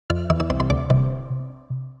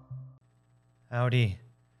Howdy.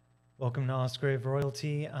 Welcome to Ausgrave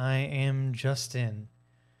Royalty. I am Justin.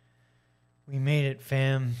 We made it,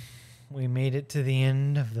 fam. We made it to the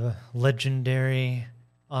end of the legendary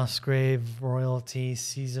Ausgrave Royalty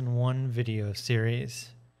Season 1 video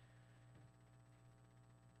series.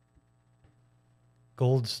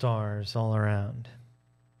 Gold stars all around.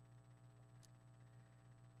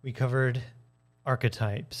 We covered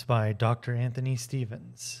Archetypes by Dr. Anthony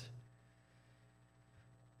Stevens.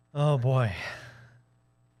 Oh boy.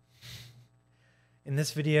 In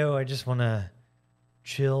this video, I just want to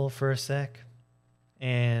chill for a sec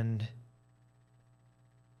and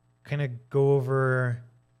kind of go over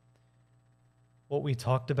what we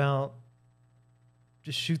talked about.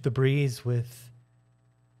 Just shoot the breeze with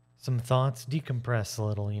some thoughts, decompress a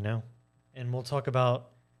little, and we'll talk about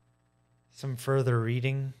some further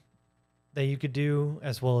reading that you could do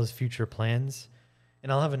as well as future plans.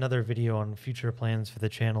 And I'll have another video on future plans for the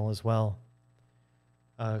channel as well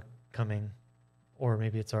coming, or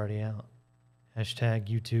maybe it's already out. Hashtag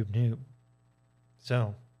YouTube noob.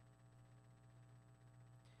 So,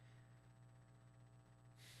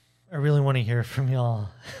 I really want to hear from y'all.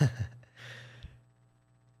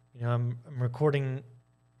 I'm recording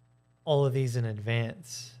all of these in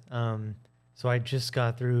advance. So I just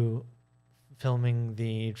got through filming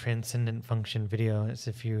the transcendent function video, as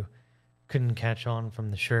if you couldn't catch on from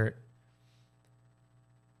the shirt.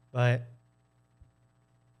 But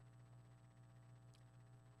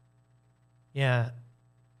yeah,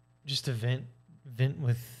 just to vent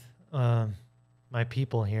with my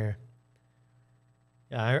people here.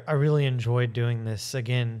 Yeah, I really enjoyed doing this.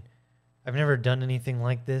 Again, I've never done anything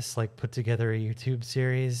like this, like put together a YouTube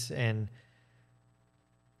series. And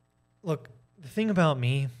look, the thing about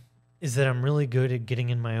me is that I'm really good at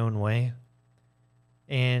getting in my own way.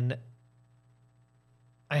 And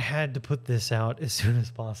I had to put this out as soon as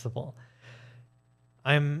possible.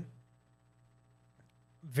 I'm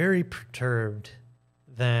very perturbed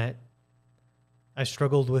that I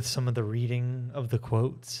struggled with some of the reading of the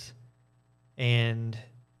quotes and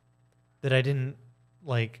that I didn't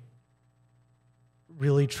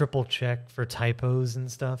really triple check for typos and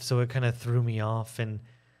stuff. So it kind of threw me off and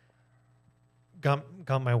got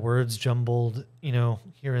my words jumbled,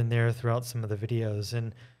 here and there throughout some of the videos.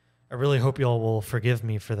 And I really hope y'all will forgive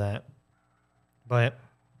me for that. But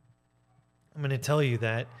I'm going to tell you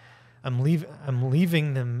that I'm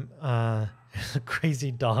leaving them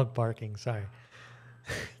crazy dog barking, sorry.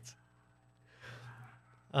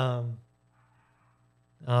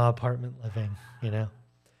 Apartment living,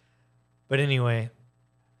 But anyway,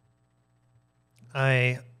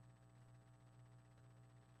 I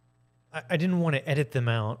didn't want to edit them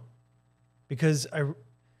out because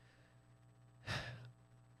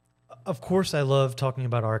of course, I love talking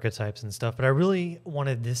about archetypes and stuff, but I really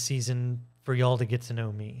wanted this season for y'all to get to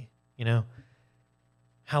know me,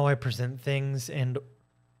 how I present things and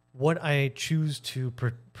what I choose to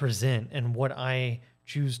present and what I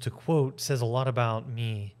choose to quote says a lot about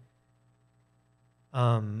me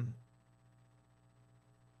and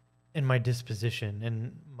my disposition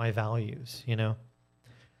and my values,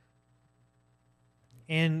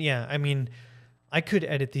 And yeah, I mean, I could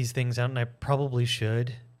edit these things out and I probably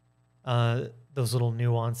should. Those little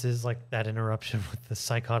nuances, like that interruption with the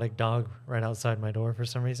psychotic dog right outside my door for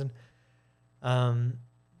some reason. But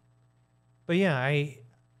yeah,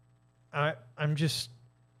 I'm just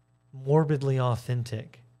morbidly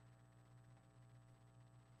authentic.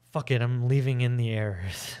 Fuck it, I'm leaving in the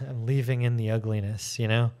errors. I'm leaving in the ugliness,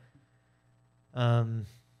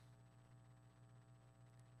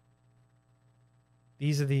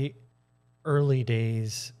 These are the early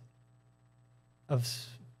days of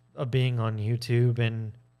being on YouTube,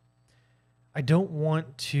 and I don't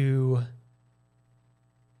want to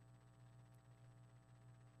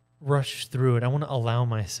rush through it. I want to allow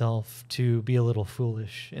myself to be a little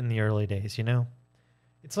foolish in the early days,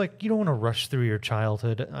 It's like you don't want to rush through your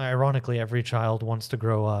childhood. Ironically, every child wants to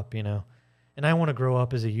grow up, And I want to grow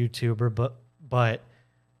up as a YouTuber, but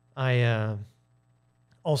I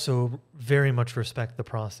also very much respect the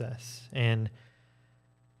process. And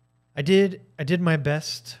I did my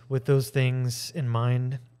best with those things in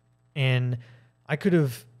mind, and I could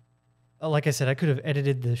have, like I said, I could have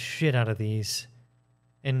edited the shit out of these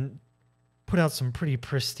and put out some pretty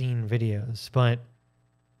pristine videos, but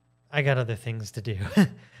I got other things to do.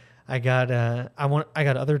 I got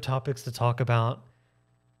other topics to talk about,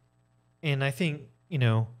 and I think,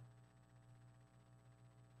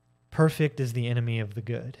 perfect is the enemy of the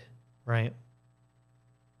good, right?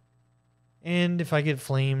 And if I get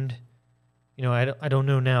flamed, I don't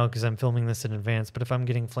know now because I'm filming this in advance, but if I'm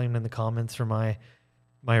getting flamed in the comments for my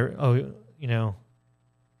how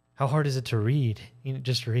hard is it to read?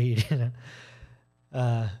 Just read,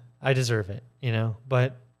 I deserve it,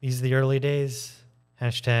 but these are the early days.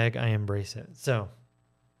 Hashtag I embrace it. So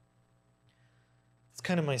it's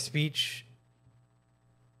kind of my speech.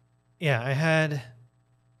 Yeah, I had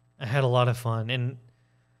a lot of fun. And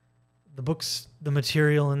the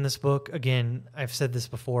material in this book, again, I've said this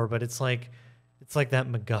before, but it's like that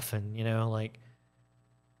MacGuffin, like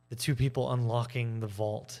the two people unlocking the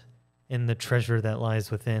vault and the treasure that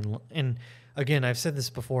lies within. And again, I've said this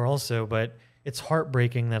before also, but it's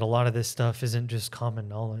heartbreaking that a lot of this stuff isn't just common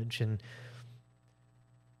knowledge. And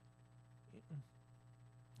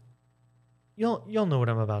y'all know what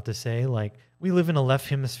I'm about to say. Like, we live in a left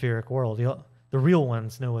hemispheric world. The real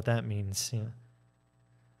ones know what that means.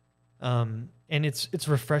 And it's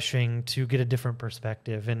refreshing to get a different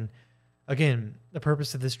perspective. And again, the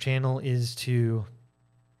purpose of this channel is to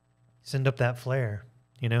send up that flare,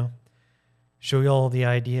 show you all the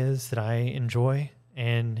ideas that I enjoy,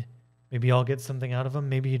 and maybe I'll get something out of them.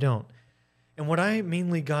 Maybe you don't. And what I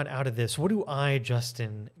mainly got out of this, what do I,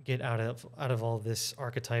 Justin, get out of all this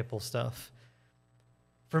archetypal stuff?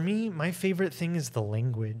 For me, my favorite thing is the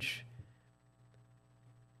language.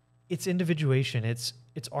 It's individuation. It's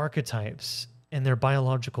archetypes and their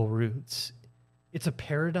biological roots. It's a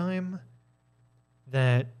paradigm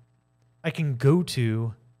that I can go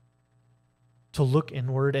to look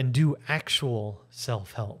inward and do actual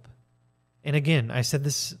self-help. And again, I said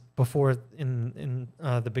this before in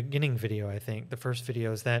the beginning video, I think, the first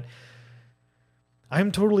video, is that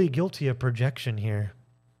I'm totally guilty of projection here.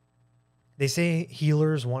 They say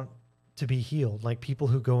healers want to be healed, like people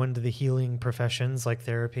who go into the healing professions like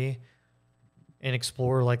therapy and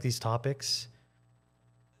explore like these topics.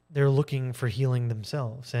 They're looking for healing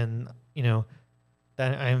themselves. And,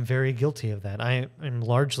 that I am very guilty of that. I am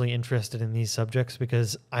largely interested in these subjects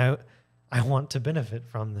because I want to benefit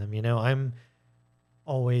from them. I'm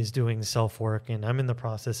always doing self-work, and I'm in the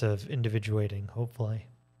process of individuating, hopefully.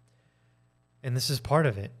 And this is part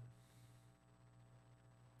of it.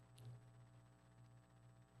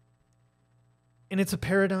 And it's a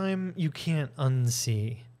paradigm you can't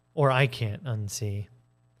unsee, or I can't unsee.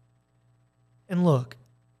 And look,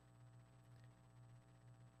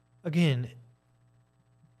 again,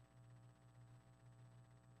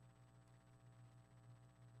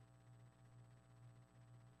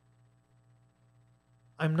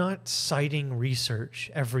 I'm not citing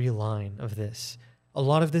research every line of this. A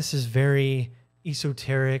lot of this is very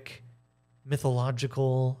esoteric,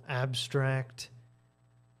 mythological, abstract,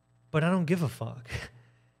 but I don't give a fuck.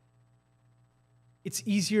 It's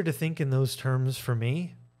easier to think in those terms for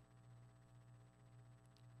me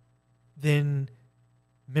than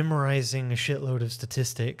memorizing a shitload of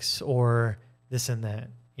statistics or this and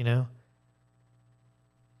that,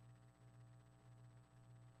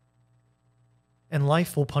 And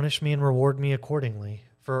life will punish me and reward me accordingly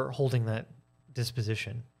for holding that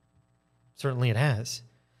disposition. Certainly it has.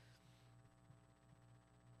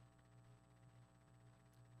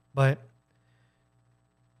 But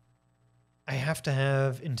I have to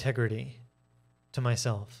have integrity to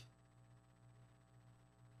myself.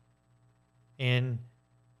 And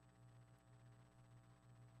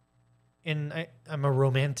I'm a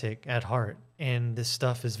romantic at heart, and this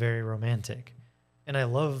stuff is very romantic. And I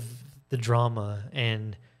love the drama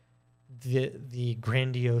and the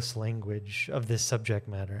grandiose language of this subject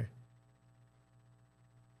matter.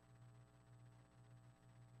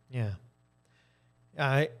 Yeah.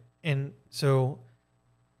 So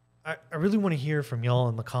I really want to hear from y'all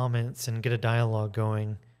in the comments and get a dialogue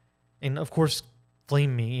going. And of course,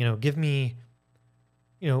 flame me, give me,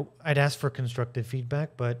 I'd ask for constructive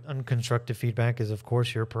feedback, but unconstructive feedback is of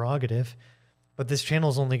course your prerogative. But this channel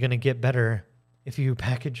is only going to get better if you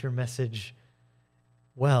package your message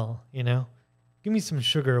well, give me some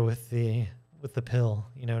sugar with the pill,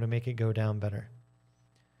 to make it go down better.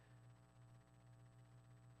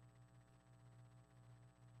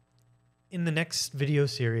 In the next video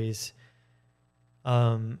series,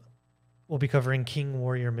 we'll be covering King,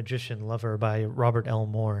 Warrior, Magician, Lover by Robert L.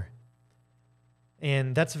 Moore.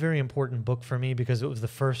 And that's a very important book for me because it was the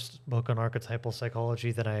first book on archetypal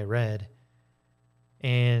psychology that I read.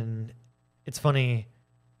 And it's funny,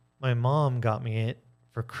 my mom got me it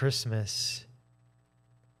for Christmas.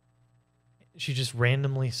 She just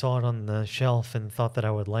randomly saw it on the shelf and thought that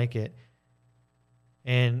I would like it.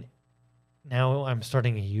 And now I'm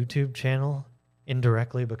starting a YouTube channel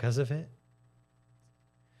indirectly because of it.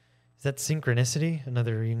 Is that synchronicity?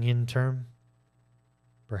 Another Jungian term?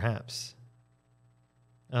 Perhaps.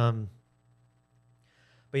 But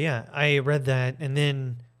yeah, I read that, and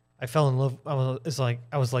then I fell in love. I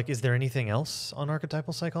was like, is there anything else on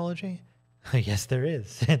archetypal psychology? Yes, there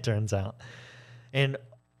is. It turns out. And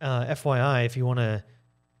FYI, if you want to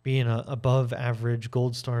be an above average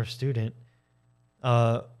gold star student,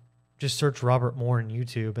 just search Robert Moore on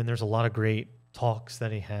YouTube, and there's a lot of great talks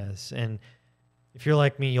that he has. And if you're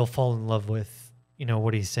like me, you'll fall in love with,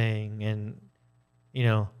 what he's saying. And,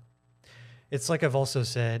 it's like I've also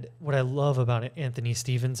said, what I love about Anthony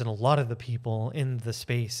Stevens and a lot of the people in the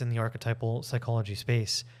space, in the archetypal psychology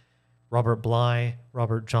space, Robert Bly,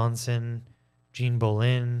 Robert Johnson, Jean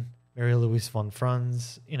Bolin, Mary Louise von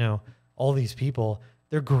Franz, all these people,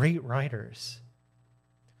 they're great writers.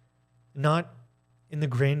 Not in the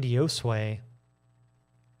grandiose way,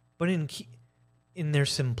 but in their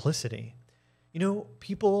simplicity.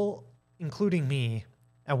 People, including me,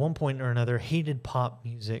 at one point or another, hated pop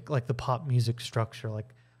music, like the pop music structure,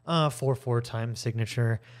 like 4/4 time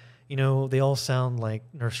signature. They all sound like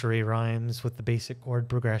nursery rhymes with the basic chord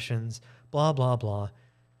progressions, blah, blah, blah.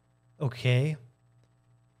 Okay,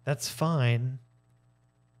 that's fine,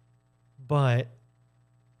 but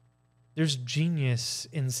there's genius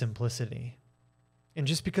in simplicity. And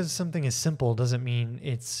just because something is simple doesn't mean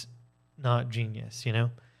it's not genius,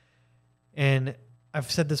 And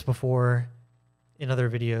I've said this before in other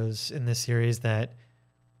videos in this series, that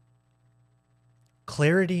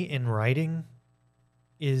clarity in writing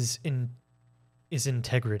is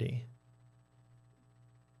integrity.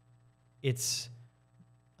 It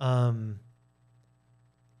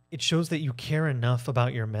shows that you care enough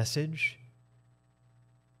about your message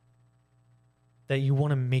that you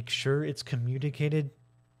want to make sure it's communicated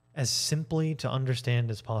as simply to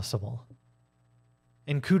understand as possible.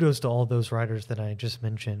 And kudos to all those writers that I just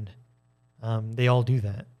mentioned. They all do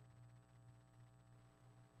that.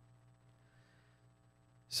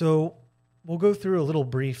 So we'll go through a little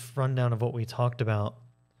brief rundown of what we talked about.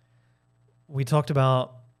 We talked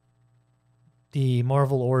about the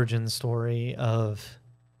Marvel origin story of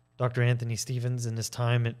Dr. Anthony Stevens and his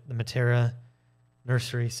time at the Matera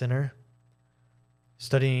Nursery Center,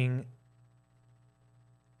 studying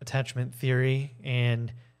attachment theory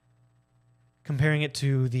and comparing it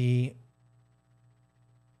to the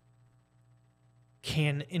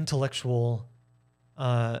intellectual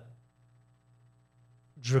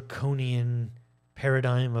draconian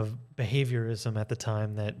paradigm of behaviorism at the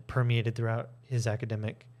time that permeated throughout his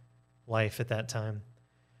academic life at that time.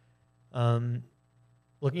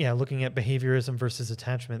 Looking at behaviorism versus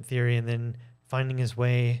attachment theory, and then finding his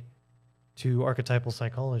way to archetypal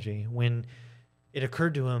psychology when it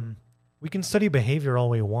occurred to him, we can study behavior all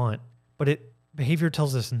we want, but behavior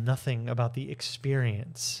tells us nothing about the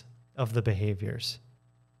experience of the behaviors.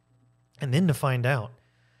 And then to find out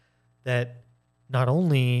that not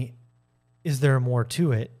only is there more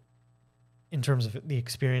to it in terms of the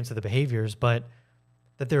experience of the behaviors, but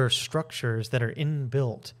that there are structures that are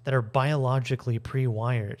inbuilt, that are biologically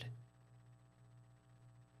pre-wired,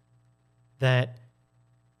 that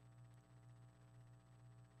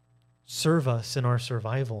serve us in our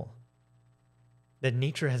survival, that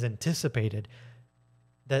nature has anticipated,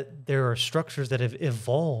 that there are structures that have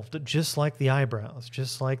evolved just like the eyebrows,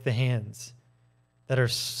 just like the hands, that are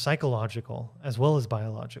psychological as well as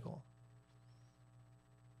biological.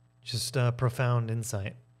 Just a profound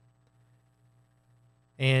insight.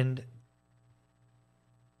 And,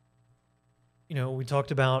 we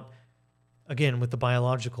talked about, again, with the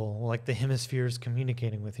biological, like the hemispheres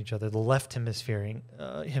communicating with each other, the left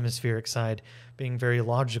hemispheric side being very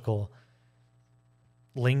logical,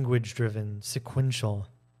 language-driven, sequential,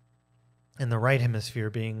 and the right hemisphere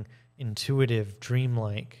being intuitive,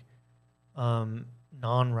 dreamlike,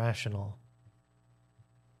 non-rational.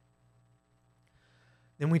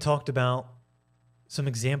 Then we talked about some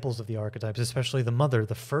examples of the archetypes, especially the mother,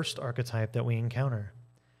 the first archetype that we encounter,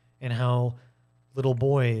 and how little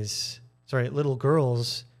girls have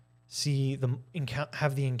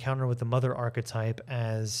the encounter with the mother archetype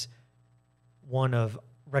as one of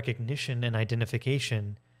recognition and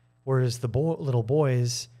identification, whereas the little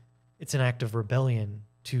boys, it's an act of rebellion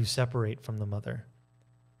to separate from the mother.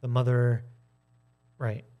 The mother,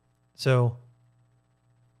 right. So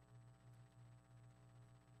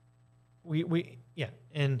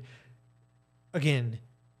and again,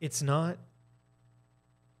 it's not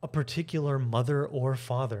a particular mother or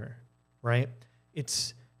father, right?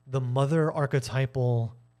 It's the mother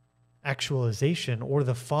archetypal actualization or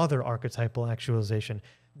the father archetypal actualization.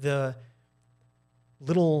 The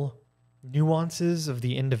little nuances of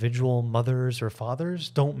the individual mothers or fathers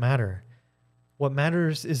don't matter. What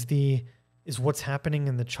matters is what's happening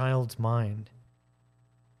in the child's mind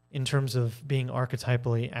in terms of being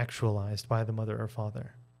archetypally actualized by the mother or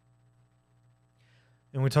father.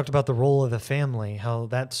 And we talked about the role of the family, how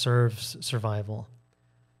that serves survival.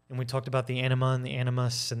 And we talked about the anima and the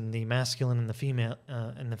animus and the masculine and the female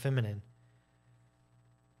and the feminine.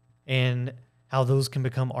 And how those can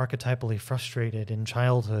become archetypally frustrated in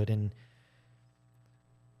childhood and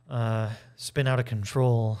spin out of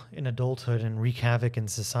control in adulthood and wreak havoc in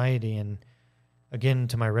society. And again,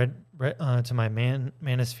 to my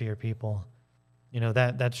manosphere people,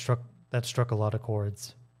 that struck a lot of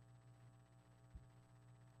chords.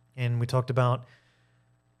 And we talked about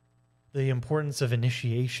the importance of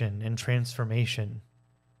initiation and transformation.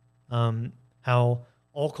 How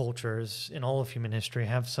all cultures in all of human history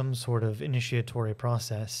have some sort of initiatory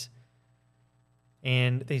process,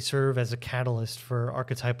 and they serve as a catalyst for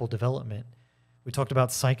archetypal development. We talked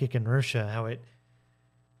about psychic inertia, how it,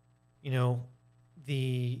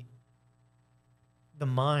 the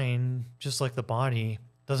mind, just like the body,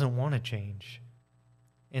 doesn't want to change.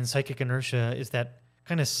 And psychic inertia is that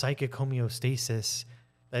kind of psychic homeostasis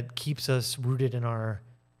that keeps us rooted in our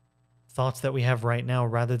thoughts that we have right now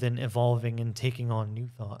rather than evolving and taking on new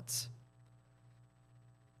thoughts.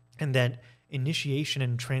 And that initiation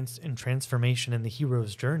and transformation in the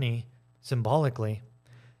hero's journey, symbolically,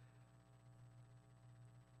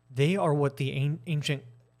 they are what the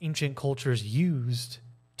ancient cultures used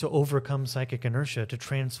to overcome psychic inertia, to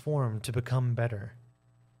transform, to become better.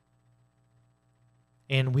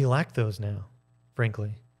 And we lack those now,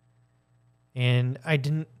 frankly. And I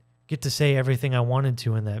didn't get to say everything I wanted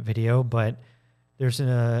to in that video, but there's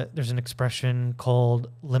an expression called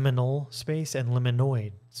liminal space and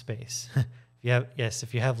liminoid space.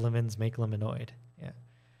 If you have lemons, make liminoid. Yeah.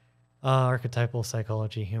 Archetypal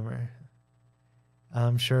psychology humor.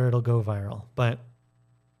 I'm sure it'll go viral. But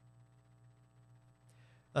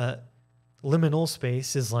liminal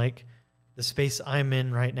space is like the space I'm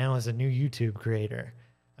in right now as a new YouTube creator.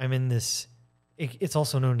 I'm in this, it's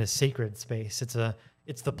also known as sacred space.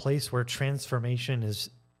 It's the place where transformation is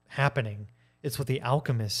happening. It's what the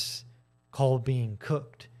alchemists call being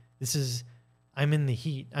cooked. I'm in the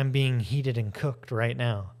heat. I'm being heated and cooked right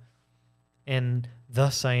now. And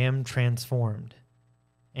thus I am transformed.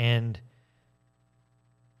 And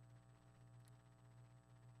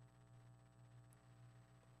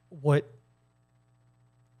what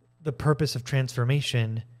the purpose of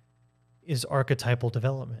transformation is archetypal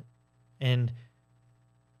development. And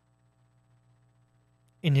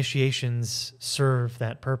initiations serve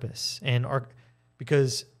that purpose. And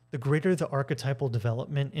because the greater the archetypal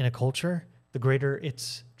development in a culture, the greater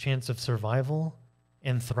its chance of survival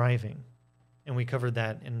and thriving. And we covered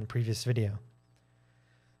that in the previous video.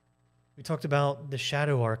 We talked about the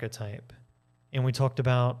shadow archetype, and we talked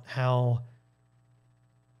about how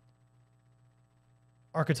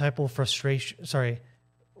archetypal frustration,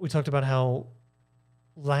 we talked about how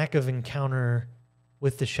lack of encounter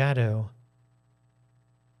with the shadow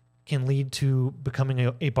can lead to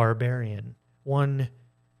becoming a barbarian.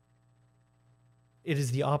 It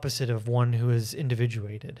is the opposite of one who is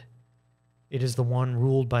individuated. It is the one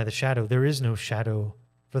ruled by the shadow. There is no shadow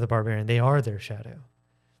for the barbarian. They are their shadow.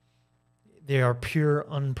 They are pure,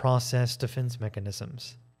 unprocessed defense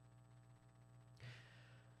mechanisms.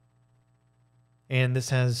 And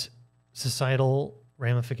this has societal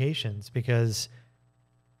ramifications, because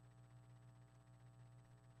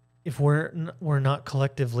if we're not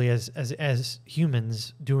collectively as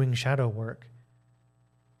humans doing shadow work,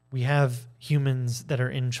 we have humans that are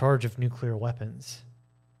in charge of nuclear weapons.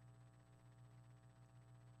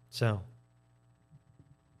 So,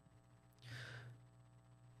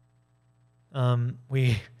 I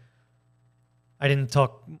didn't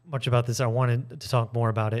talk much about this. I wanted to talk more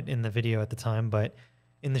about it in the video at the time, but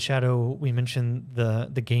in the shadow, we mentioned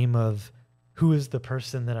the game of who is the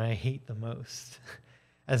person that I hate the most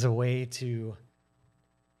as a way to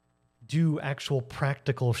do actual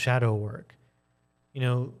practical shadow work.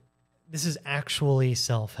 This is actually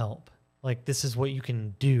self-help. Like, this is what you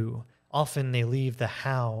can do. Often they leave the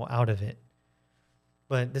how out of it.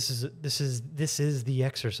 But this is the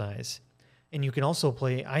exercise. And you can also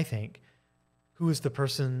play, I think, who is the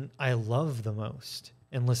person I love the most,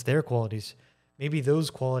 and list their qualities. Maybe those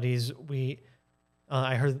qualities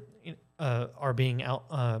I heard are being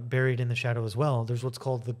buried in the shadow as well. There's what's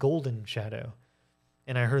called the golden shadow.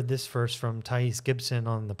 And I heard this first from Thais Gibson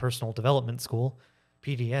on the Personal Development School,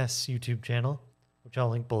 PDS YouTube channel, which I'll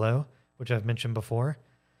link below, which I've mentioned before.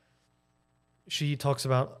 She talks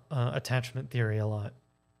about attachment theory a lot,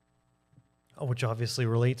 which obviously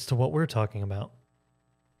relates to what we're talking about.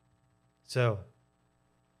 So,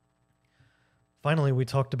 finally, we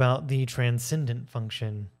talked about the transcendent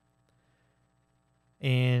function.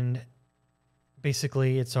 And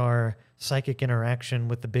basically it's our psychic interaction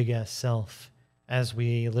with the big S self as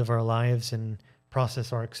we live our lives and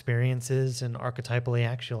process our experiences and archetypally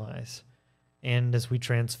actualize, and as we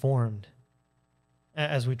transform.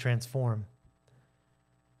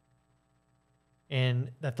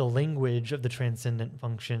 And that the language of the transcendent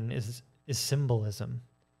function is symbolism.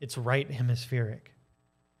 It's right hemispheric.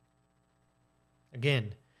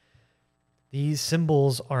 Again, these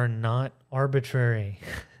symbols are not arbitrary.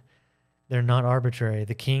 They're not arbitrary.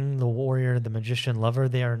 The king, the warrior, the magician, lover,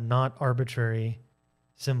 they are not arbitrary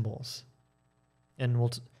symbols. And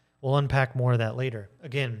we'll unpack more of that later.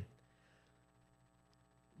 Again,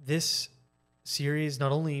 this series,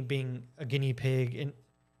 not only being a guinea pig,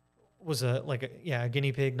 was a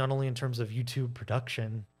guinea pig, not only in terms of YouTube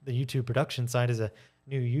production, the YouTube production side is a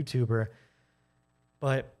new YouTuber,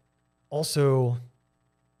 but also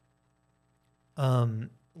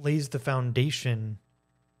lays the foundation,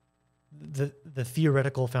 the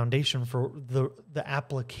theoretical foundation for the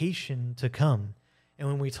application to come. And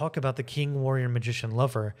when we talk about the king, warrior, magician,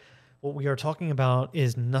 lover, what we are talking about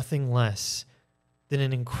is nothing less than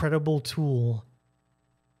an incredible tool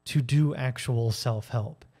to do actual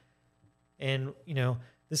self-help. And,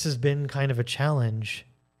 this has been kind of a challenge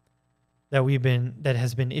that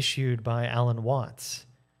has been issued by Alan Watts,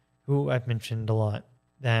 who I've mentioned a lot,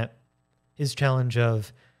 that his challenge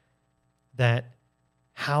of that,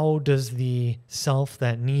 how does the self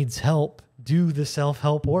that needs help do the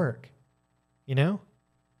self-help work?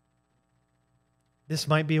 This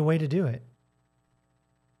might be a way to do it.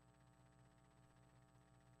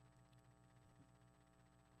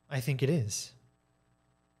 I think it is.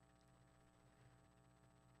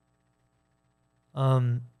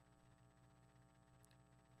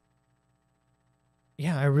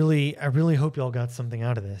 Yeah, I really hope y'all got something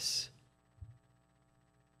out of this.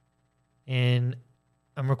 And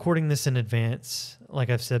I'm recording this in advance, like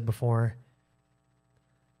I've said before.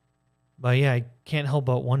 But yeah, I can't help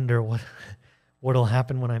but wonder what'll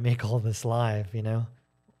happen when I make all this live,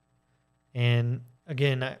 And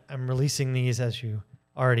again, I'm releasing these, as you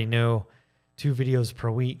already know, 2 videos per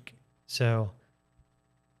week. So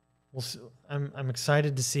I'm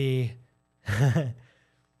excited to see.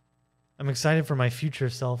 I'm excited for my future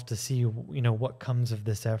self to see, what comes of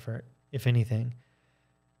this effort, if anything.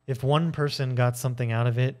 If one person got something out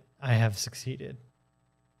of it, I have succeeded.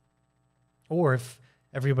 Or if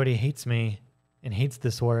everybody hates me and hates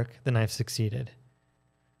this work, then I've succeeded.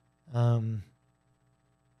 Because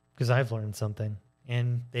I've learned something,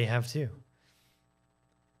 and they have too.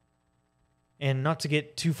 And not to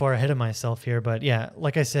get too far ahead of myself here, but yeah,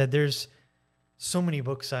 like I said, there's so many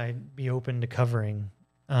books I'd be open to covering.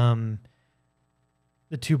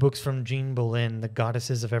 The 2 books from Jean Boleyn, The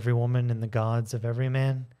Goddesses of Every Woman and The Gods of Every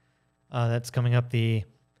Man. That's coming up. The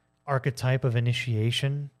Archetype of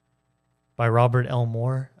Initiation by Robert L.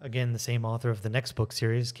 Moore. Again, the same author of the next book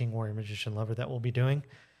series, King, Warrior, Magician, Lover, that we'll be doing.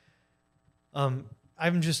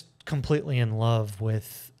 I'm just completely in love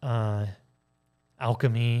with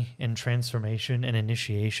alchemy and transformation and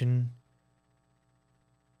initiation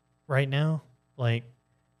right now. Like,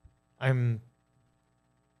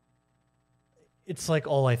 it's like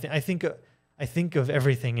all I think of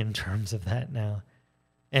everything in terms of that now.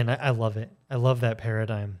 And I love it. I love that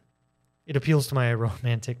paradigm. It appeals to my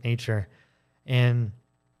romantic nature. And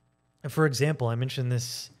for example, I mentioned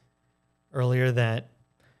this earlier, that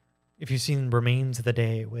if you've seen Remains of the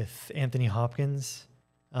Day with Anthony Hopkins,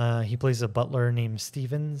 he plays a butler named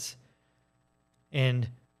Stevens. And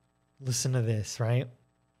listen to this, right?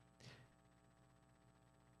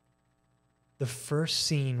 The first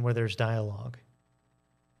scene where there's dialogue.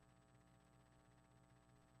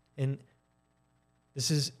 And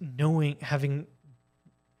this is having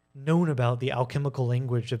known about the alchemical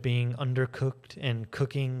language of being undercooked and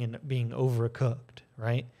cooking and being overcooked,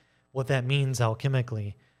 right? What that means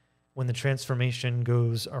alchemically when the transformation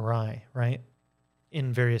goes awry, right?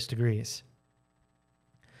 In various degrees.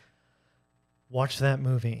 Watch that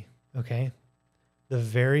movie, okay? The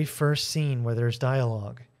very first scene where there's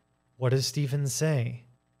dialogue, what does Stephen say?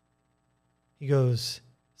 He goes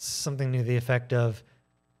something to the effect of,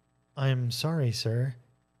 "I'm sorry, sir.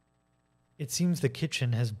 It seems the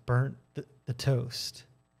kitchen has burnt the toast."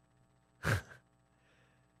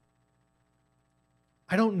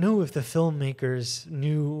 I don't know if the filmmakers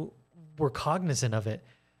were cognizant of it,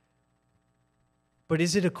 but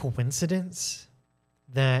is it a coincidence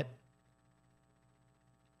that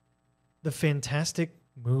the fantastic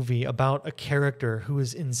movie about a character who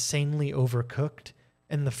is insanely overcooked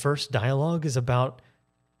and the first dialogue is about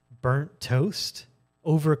burnt toast?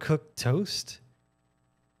 Overcooked toast?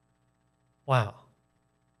 Wow.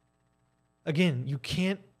 again, you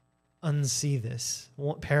can't unsee this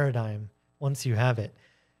paradigm once you have it.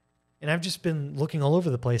 And I've just been looking all over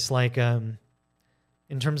the place, like in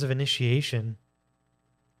terms of initiation,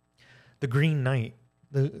 The Green Knight,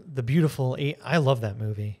 the beautiful I love that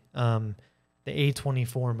movie, the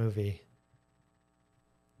A24 movie,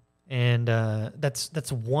 and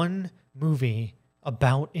that's one movie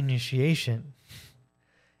about initiation.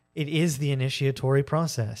 It is the initiatory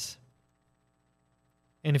process.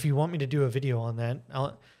 And if you want me to do a video on that,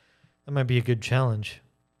 that might be a good challenge.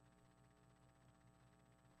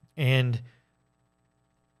 And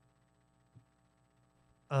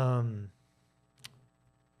what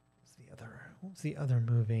was the other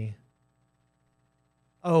movie?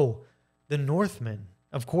 Oh, The Northman,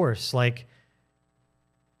 of course. Like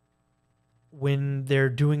when they're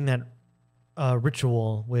doing that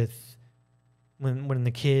ritual with when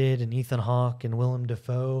the kid and Ethan Hawke and Willem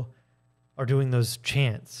Dafoe are doing those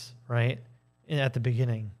chants, right? At the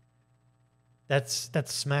beginning. That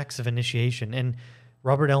smacks of initiation. And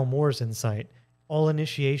Robert L. Moore's insight, all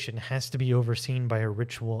initiation has to be overseen by a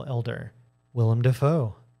ritual elder. Willem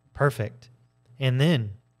Dafoe. Perfect. And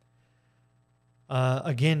then,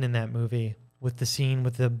 again in that movie, with the scene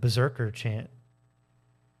with the berserker chant.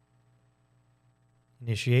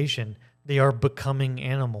 Initiation. They are becoming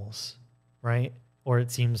animals, right? Or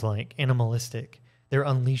it seems like animalistic. They're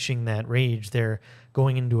unleashing that rage. They're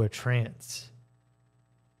going into a trance.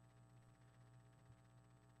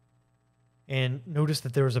 And notice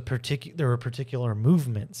that there were particular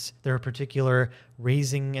movements. There are particular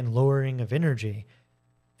raising and lowering of energy.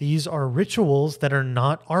 These are rituals that are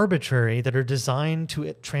not arbitrary, that are designed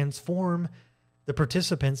to transform the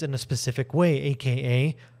participants in a specific way,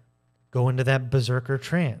 aka go into that berserker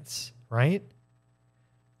trance, right?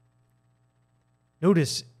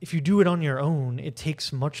 Notice, if you do it on your own, it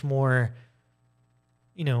takes much more,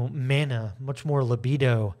 mana, much more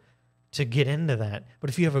libido to get into that. But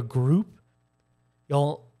if you have a group,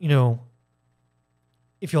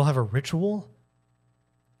 if you'll have a ritual,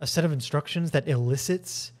 a set of instructions that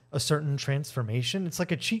elicits a certain transformation, it's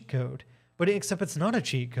like a cheat code. But except it's not a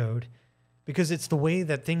cheat code because it's the way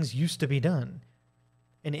that things used to be done.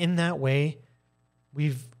 And in that way,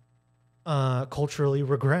 we've culturally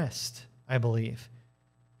regressed, I believe.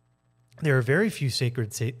 There are very few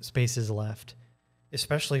sacred spaces left,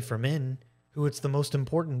 especially for men, who it's the most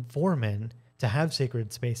important for men to have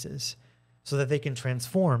sacred spaces so that they can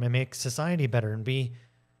transform and make society better and be,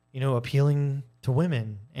 appealing to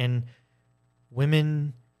women. And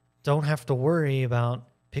women don't have to worry about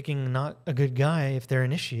picking not a good guy if they're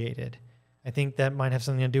initiated. I think that might have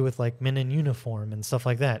something to do with like men in uniform and stuff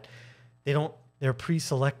like that. They're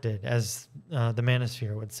pre-selected, as the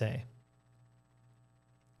manosphere would say.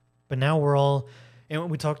 But now and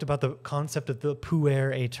we talked about the concept of the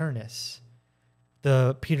Puer aeternus,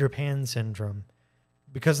 the Peter Pan syndrome.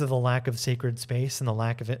 Because of the lack of sacred space and the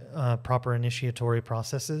lack of proper initiatory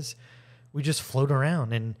processes, we just float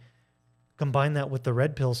around. And combine that with the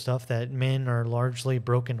red pill stuff that men are largely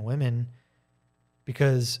broken women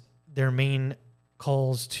because their main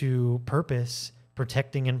calls to purpose,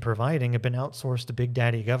 protecting and providing, have been outsourced to big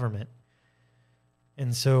daddy government.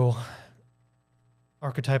 And so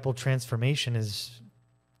archetypal transformation is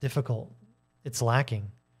difficult. It's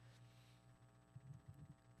lacking.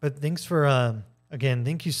 But thanks for... Again,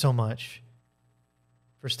 thank you so much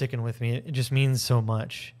for sticking with me. It just means so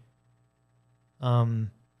much. I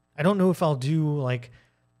don't know if I'll do like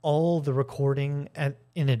all the recording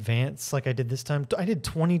in advance like I did this time. I did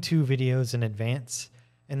 22 videos in advance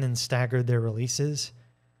and then staggered their releases.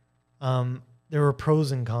 There were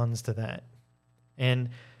pros and cons to that. And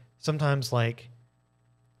sometimes if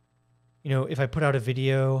I put out a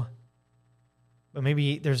video, but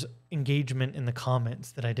maybe there's engagement in the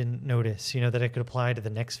comments that I didn't notice, that I could apply to the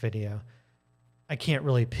next video. I can't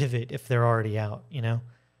really pivot if they're already out,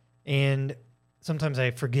 And sometimes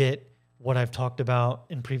I forget what I've talked about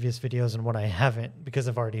in previous videos and what I haven't because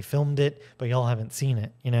I've already filmed it, but y'all haven't seen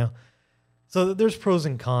it, So there's pros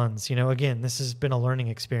and cons, Again, this has been a learning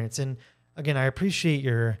experience. And again, I appreciate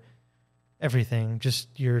your everything,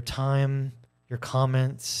 just your time, your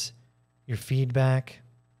comments, your feedback.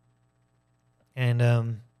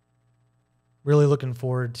 And really looking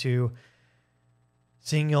forward to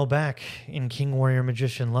seeing y'all back in King, Warrior,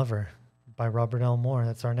 Magician, Lover by Robert L. Moore.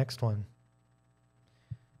 That's our next one.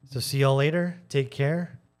 So see y'all later. Take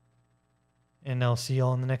care. And I'll see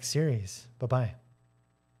y'all in the next series. Bye-bye.